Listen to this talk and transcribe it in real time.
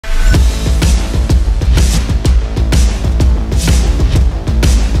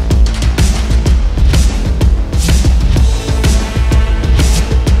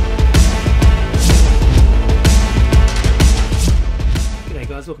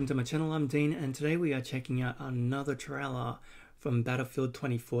welcome to my channel. I'm Dean, and today we are checking out another trailer from Battlefield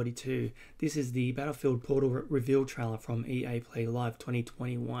 2042. This is the Battlefield Portal reveal trailer from EA Play Live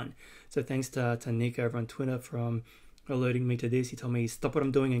 2021. So thanks to Nick over on Twitter from alerting me to this. He told me stop what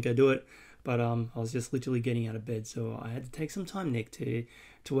I'm doing and go do it. But I was just literally getting out of bed, so I had to take some time, Nick, to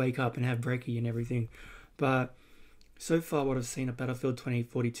wake up and have brekkie and everything. But so far what I've seen of Battlefield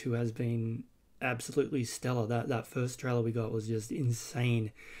 2042 has been absolutely stellar. That first trailer we got was just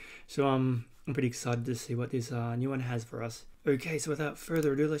insane. So I'm pretty excited to see what this new one has for us. Okay, so without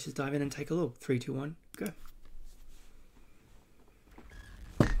further ado, let's just dive in and take a look. 3, 2, 1, go.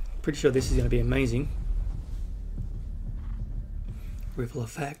 Pretty sure this is going to be amazing. Ripple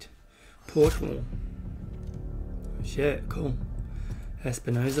effect. Portal. Shit, cool.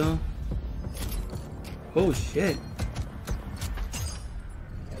 Espinosa. Oh shit.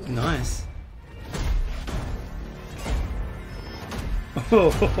 Nice.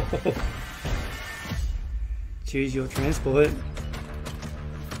 Oh. Choose your transport.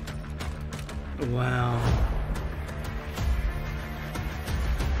 Wow.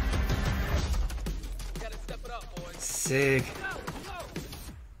 Sick.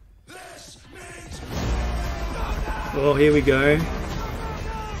 Oh, here we go.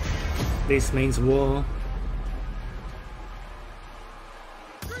 This means war.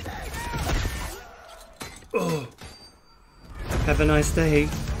 Oh. Have a nice day.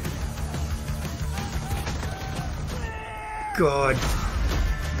 God.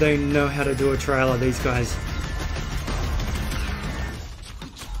 They know how to do a trailer, these guys.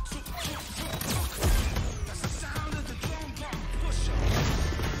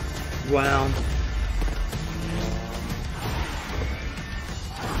 Wow.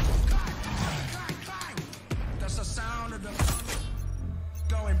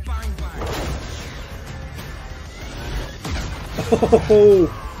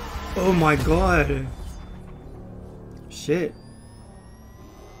 Oh my god. Shit.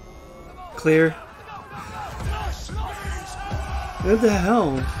 Clear. What the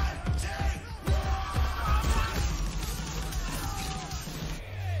hell?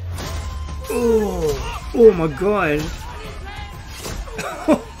 Oh my god.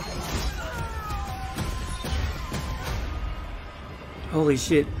 Holy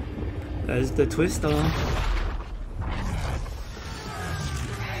shit. There's the twister.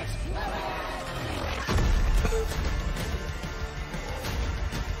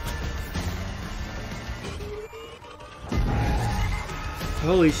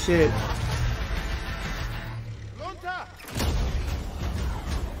 Holy shit.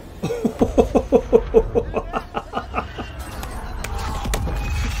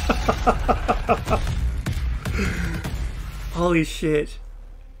 Holy shit.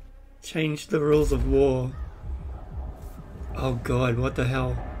 Changed the rules of war. Oh god, what the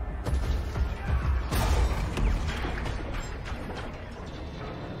hell?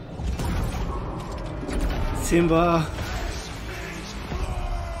 Simba.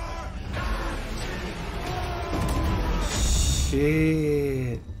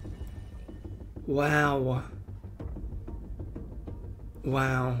 Shit. Wow.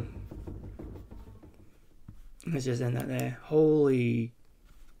 Wow. Let's just end that there. Holy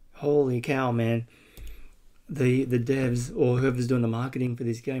cow, man. The devs or whoever's doing the marketing for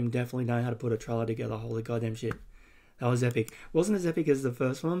this game definitely know how to put a trailer together. Holy goddamn shit. That was epic. Wasn't as epic as the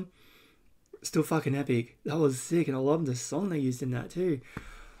first one. Still fucking epic. That was sick, and I love the song they used in that too.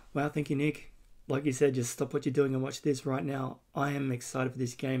 Wow, thank you, Nick. Like you said, just stop what you're doing and watch this right now. I am excited for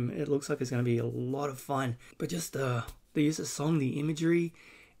this game. It looks like it's going to be a lot of fun. But just the use of song, the imagery,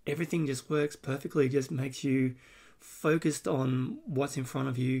 everything just works perfectly. It just makes you focused on what's in front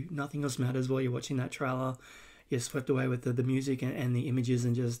of you. Nothing else matters while you're watching that trailer. You're swept away with the music and the images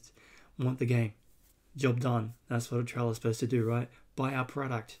and just want the game. Job done. That's what a trailer's supposed to do, right? Buy our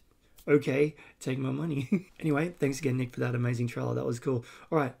product. Okay, take my money. Anyway, thanks again, Nick, for that amazing trailer. That was cool.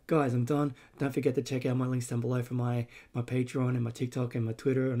 Alright, guys, I'm done. Don't forget to check out my links down below for my Patreon and my TikTok and my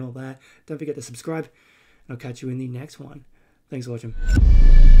Twitter and all that. Don't forget to subscribe, and I'll catch you in the next one. Thanks for watching.